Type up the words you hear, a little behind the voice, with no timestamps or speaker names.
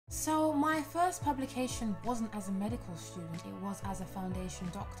So my first publication wasn't as a medical student, it was as a foundation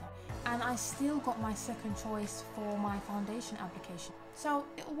doctor, and I still got my second choice for my foundation application, so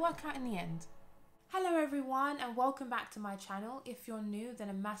it'll work out in the end. Hello everyone and welcome back to my channel. If you're new, then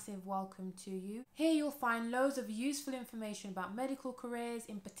a massive welcome to you. Here you'll find loads of useful information about medical careers,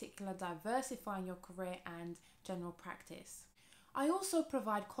 in particular diversifying your career and general practice. I also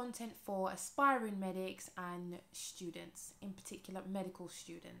provide content for aspiring medics and students, in particular medical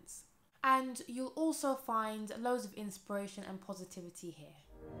students. And you'll also find loads of inspiration and positivity here.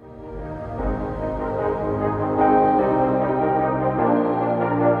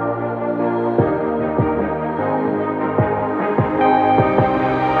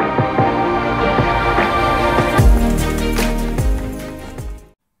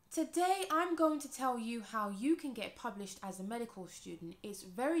 Today I'm going to tell you how you can get published as a medical student. It's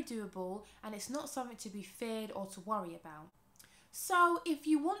very doable and it's not something to be feared or to worry about. So if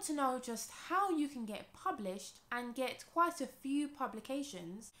you want to know just how you can get published and get quite a few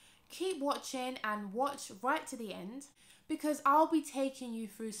publications, keep watching and watch right to the end, because I'll be taking you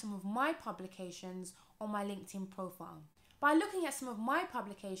through some of my publications on my LinkedIn profile. By looking at some of my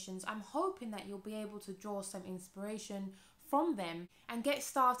publications, I'm hoping that you'll be able to draw some inspiration from them and get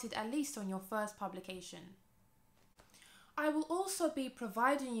started at least on your first publication. I will also be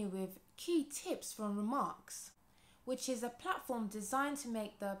providing you with key tips from Remarks, which is a platform designed to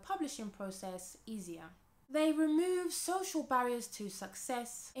make the publishing process easier. They remove social barriers to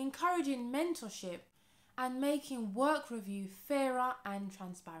success, encouraging mentorship and making work review fairer and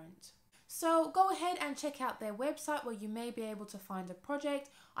transparent. So go ahead and check out their website where you may be able to find a project.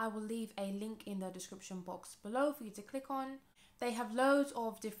 I will leave a link in the description box below for you to click on. They have loads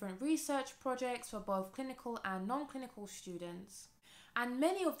of different research projects for both clinical and non-clinical students. And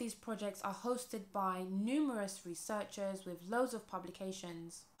many of these projects are hosted by numerous researchers with loads of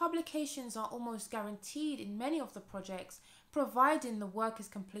publications. Publications are almost guaranteed in many of the projects, providing the work is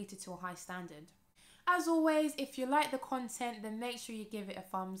completed to a high standard. As always, if you like the content, then make sure you give it a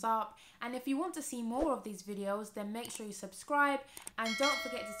thumbs up. And if you want to see more of these videos, then make sure you subscribe. And don't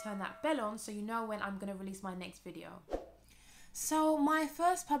forget to turn that bell on so you know when I'm going to release my next video. So my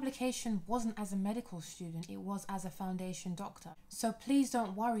first publication wasn't as a medical student, it was as a foundation doctor. So please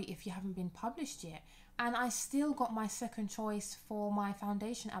don't worry if you haven't been published yet. And I still got my second choice for my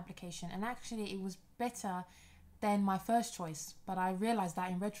foundation application. And actually it was better than my first choice, but I realized that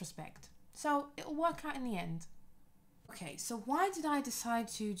in retrospect. So it'll work out in the end. Okay, so why did I decide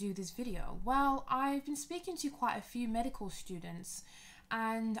to do this video? Well, I've been speaking to quite a few medical students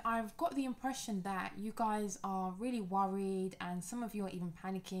and I've got the impression that you guys are really worried and some of you are even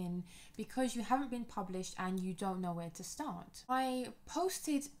panicking because you haven't been published and you don't know where to start. I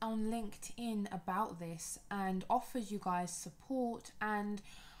posted on LinkedIn about this and offered you guys support, and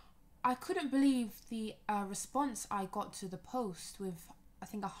I couldn't believe the response I got to the post with I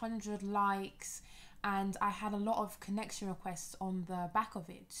think 100 likes, and I had a lot of connection requests on the back of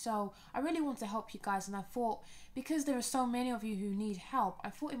it. So I really want to help you guys, and I thought because there are so many of you who need help, I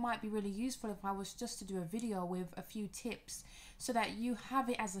thought it might be really useful if I was just to do a video with a few tips so that you have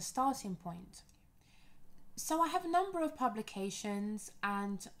it as a starting point. So I have a number of publications,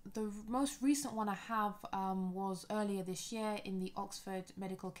 and the most recent one I have was earlier this year in the Oxford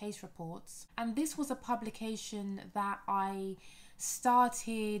Medical Case Reports, and this was a publication that I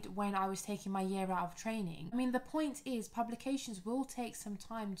started when I was taking my year out of training. I mean, the point is publications will take some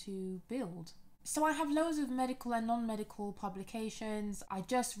time to build. So I have loads of medical and non-medical publications. I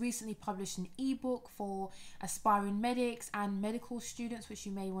just recently published an ebook for aspiring medics and medical students, which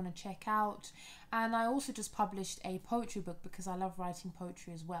you may want to check out. And I also just published a poetry book because I love writing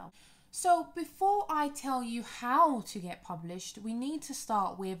poetry as well. So before I tell you how to get published, we need to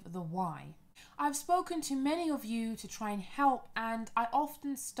start with the why. I've spoken to many of you to try and help, and I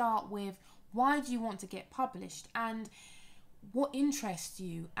often start with why do you want to get published and what interests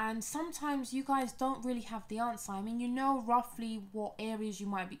you, and sometimes you guys don't really have the answer. I mean, you know roughly what areas you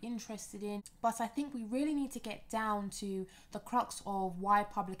might be interested in, but I think we really need to get down to the crux of why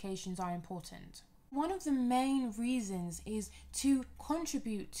publications are important. One of the main reasons is to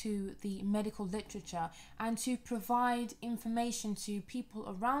contribute to the medical literature and to provide information to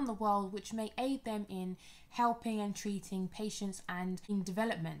people around the world which may aid them in helping and treating patients and in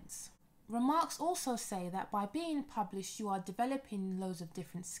developments. Remarks also say that by being published you are developing loads of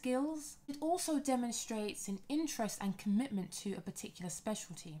different skills. It also demonstrates an interest and commitment to a particular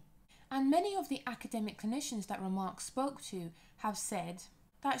specialty. And many of the academic clinicians that Remarks spoke to have said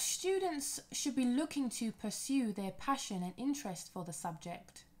that students should be looking to pursue their passion and interest for the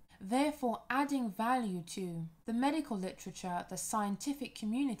subject. therefore adding value to the medical literature, the scientific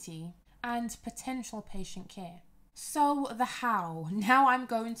community, and potential patient care. So the how. Now I'm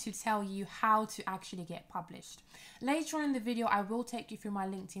going to tell you how to actually get published. Later on in the video, I will take you through my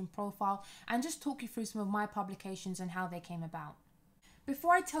LinkedIn profile and just talk you through some of my publications and how they came about.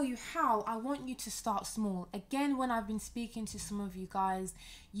 Before I tell you how, I want you to start small. Again, when I've been speaking to some of you guys,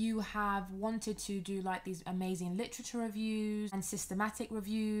 you have wanted to do like these amazing literature reviews and systematic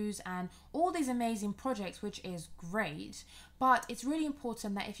reviews and all these amazing projects, which is great. But it's really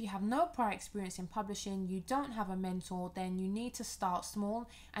important that if you have no prior experience in publishing, you don't have a mentor, then you need to start small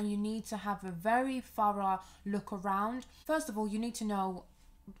and you need to have a very thorough look around. First of all, you need to know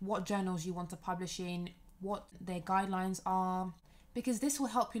what journals you want to publish in, what their guidelines are, because this will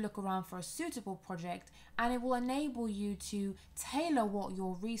help you look around for a suitable project and it will enable you to tailor what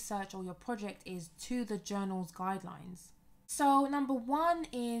your research or your project is to the journal's guidelines. So number one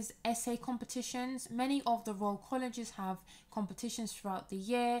is essay competitions. Many of the Royal Colleges have competitions throughout the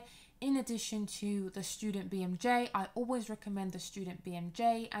year. In addition to the Student BMJ, I always recommend the Student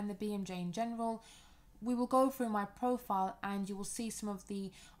BMJ and the BMJ in general. We will go through my profile and you will see some of the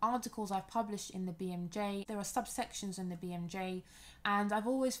articles I've published in the BMJ. There are subsections in the BMJ and I've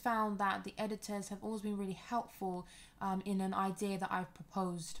always found that the editors have always been really helpful in an idea that I've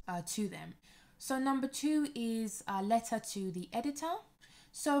proposed to them. So number two is a letter to the editor.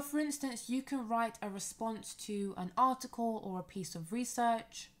 So for instance, you can write a response to an article or a piece of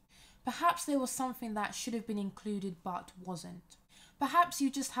research. Perhaps there was something that should have been included but wasn't. Perhaps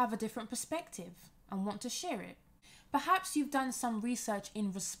you just have a different perspective and want to share it. Perhaps you've done some research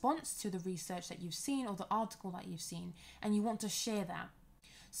in response to the research that you've seen or the article that you've seen and you want to share that.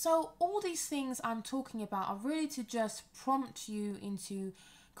 So all these things I'm talking about are really to just prompt you into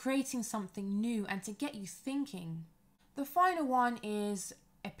creating something new and to get you thinking. The final one is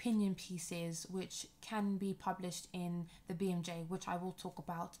opinion pieces, which can be published in the BMJ, which I will talk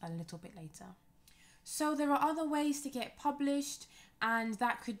about a little bit later. So there are other ways to get published, and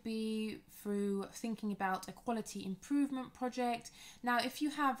that could be through thinking about a quality improvement project. Now, if you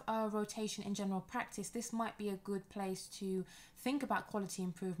have a rotation in general practice, this might be a good place to think about quality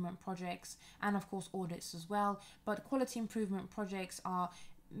improvement projects and of course audits as well. But quality improvement projects are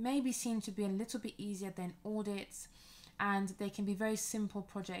maybe seem to be a little bit easier than audits, and they can be very simple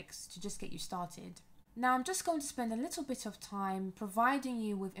projects to just get you started. Now I'm just going to spend a little bit of time providing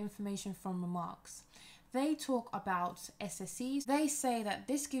you with information from Remarks. They talk about SSEs. They say that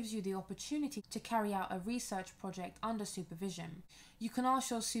this gives you the opportunity to carry out a research project under supervision. You can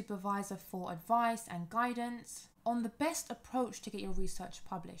ask your supervisor for advice and guidance on the best approach to get your research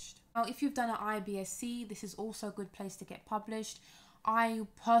published. Now, if you've done an IBSc, this is also a good place to get published. I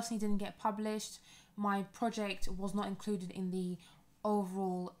personally didn't get published. My project was not included in the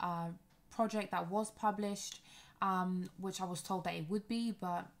overall project that was published, which I was told that it would be,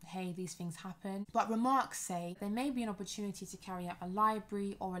 but hey, these things happen. But Remarks say there may be an opportunity to carry out a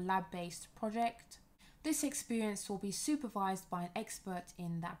library or a lab-based project. This experience will be supervised by an expert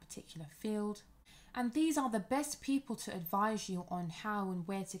in that particular field, and these are the best people to advise you on how and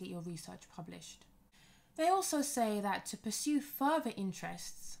where to get your research published. They also say that to pursue further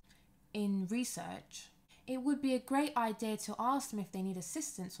interests in research, it would be a great idea to ask them if they need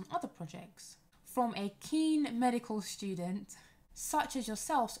assistance on other projects from a keen medical student such as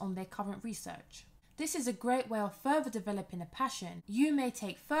yourselves on their current research. This is a great way of further developing a passion you may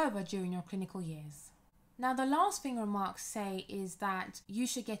take further during your clinical years. Now, the last thing Remarks say is that you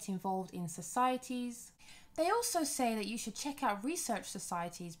should get involved in societies. They also say that you should check out research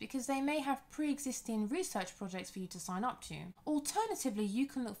societies because they may have pre-existing research projects for you to sign up to. Alternatively, you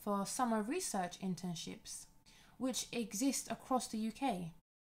can look for summer research internships, which exist across the UK.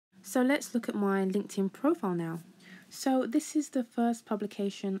 So let's look at my LinkedIn profile now. So this is the first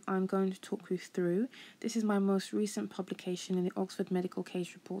publication I'm going to talk you through. This is my most recent publication in the Oxford Medical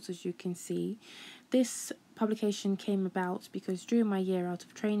Case Reports, as you can see. This publication came about because during my year out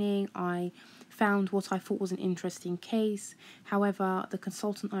of training, I found what I thought was an interesting case. However, the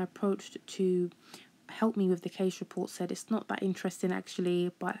consultant I approached to help me with the case report said it's not that interesting actually,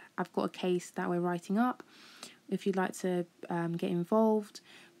 but I've got a case that we're writing up. If you'd like to get involved,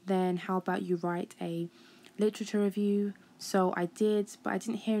 then how about you write a literature review? So I did, but I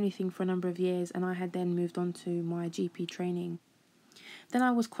didn't hear anything for a number of years, and I had then moved on to my GP training. Then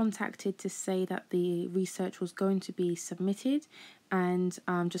I was contacted to say that the research was going to be submitted, and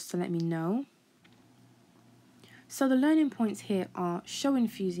just to let me know. So the learning points here are show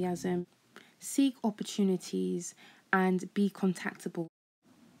enthusiasm, seek opportunities, and be contactable.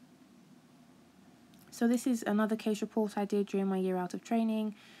 So this is another case report I did during my year out of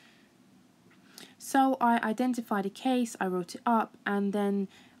training. So I identified a case, I wrote it up, and then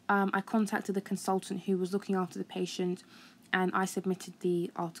I contacted the consultant who was looking after the patient, and I submitted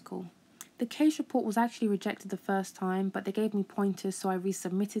the article. The case report was actually rejected the first time, but they gave me pointers, so I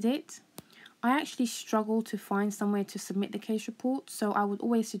resubmitted it. I actually struggle to find somewhere to submit the case report, so I would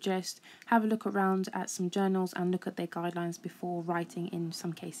always suggest have a look around at some journals and look at their guidelines before writing in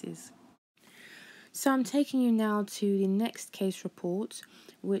some cases. So I'm taking you now to the next case report,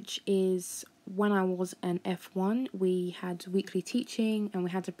 which is when I was an F1. We had weekly teaching and we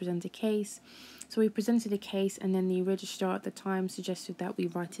had to present a case. So we presented a case, and then the registrar at the time suggested that we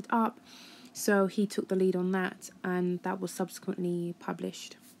write it up. So he took the lead on that, and that was subsequently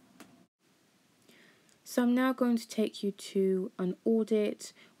published. So I'm now going to take you to an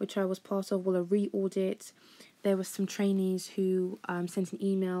audit, which I was part of, well, a re-audit. There were some trainees who sent an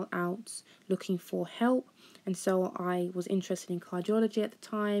email out looking for help, and so I was interested in cardiology at the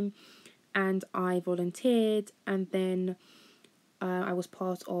time, and I volunteered, and then I was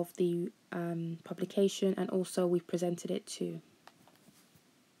part of the publication, and also we presented it too.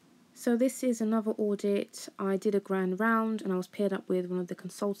 So this is another audit. I did a grand round and I was paired up with one of the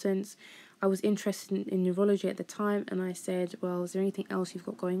consultants. I was interested in neurology at the time, and I said, well, is there anything else you've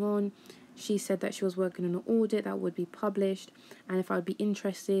got going on? She said that she was working on an audit that would be published and if I'd be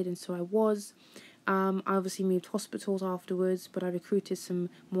interested, and so I was. I obviously moved hospitals afterwards, but I recruited some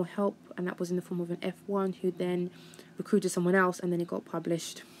more help, and that was in the form of an F1 who then recruited someone else, and then it got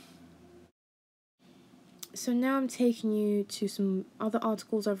published. So now I'm taking you to some other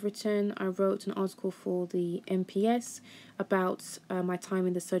articles I've written. I wrote an article for the MPS about my time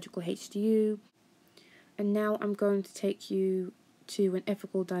in the surgical HDU. And now I'm going to take you to an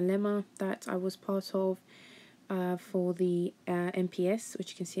ethical dilemma that I was part of for the MPS,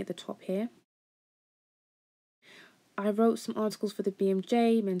 which you can see at the top here. I wrote some articles for the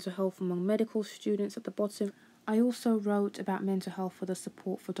BMJ, mental health among medical students at the bottom. I also wrote about mental health for the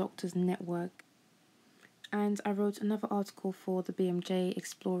Support for Doctors Network. And I wrote another article for the BMJ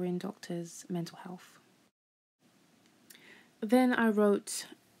exploring doctors' mental health. Then I wrote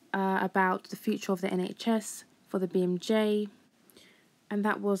about the future of the NHS for the BMJ, and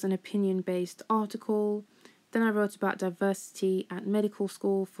that was an opinion-based article. Then I wrote about diversity at medical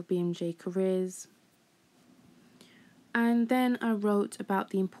school for BMJ careers. And then I wrote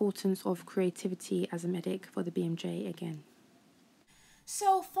about the importance of creativity as a medic for the BMJ again.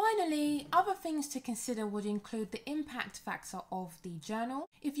 So finally, other things to consider would include the impact factor of the journal.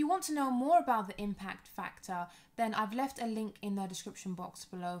 If you want to know more about the impact factor, then I've left a link in the description box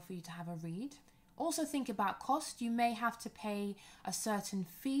below for you to have a read. Also think about cost. You may have to pay a certain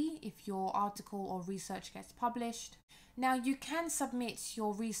fee if your article or research gets published. Now you can submit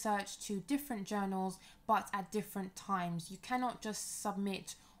your research to different journals, but at different times. You cannot just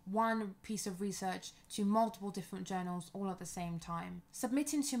submit one piece of research to multiple different journals all at the same time.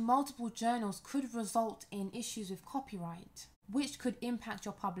 Submitting to multiple journals could result in issues with copyright, which could impact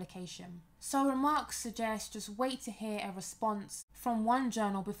your publication. So remarks suggest just wait to hear a response from one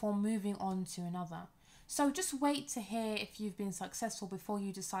journal before moving on to another. So just wait to hear if you've been successful before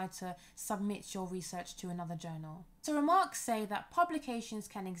you decide to submit your research to another journal. So remarks say that publications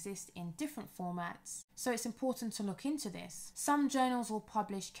can exist in different formats, so it's important to look into this. Some journals will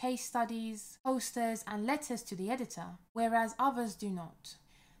publish case studies, posters, and letters to the editor, whereas others do not.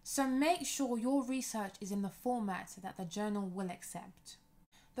 So make sure your research is in the format that the journal will accept.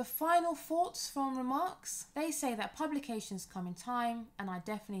 The final thoughts from remarks, they say that publications come in time, and I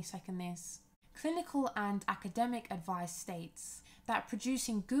definitely second this. Clinical and academic advice states that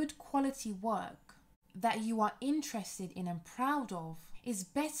producing good quality work that you are interested in and proud of is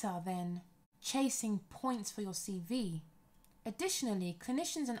better than chasing points for your CV. Additionally,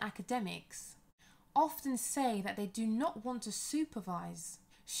 clinicians and academics often say that they do not want to supervise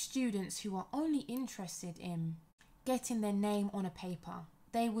students who are only interested in getting their name on a paper.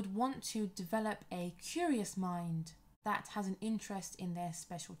 They would want to develop a curious mind that has an interest in their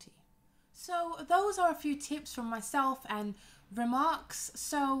specialty. So those are a few tips from myself and remarks,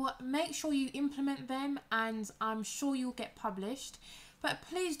 so make sure you implement them and I'm sure you'll get published. But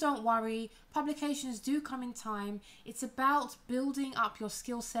please don't worry, publications do come in time. It's about building up your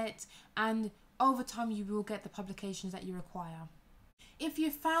skill set, and over time you will get the publications that you require. If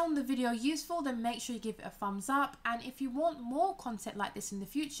you found the video useful, then make sure you give it a thumbs up, and if you want more content like this in the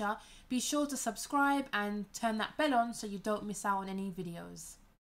future, be sure to subscribe and turn that bell on so you don't miss out on any videos.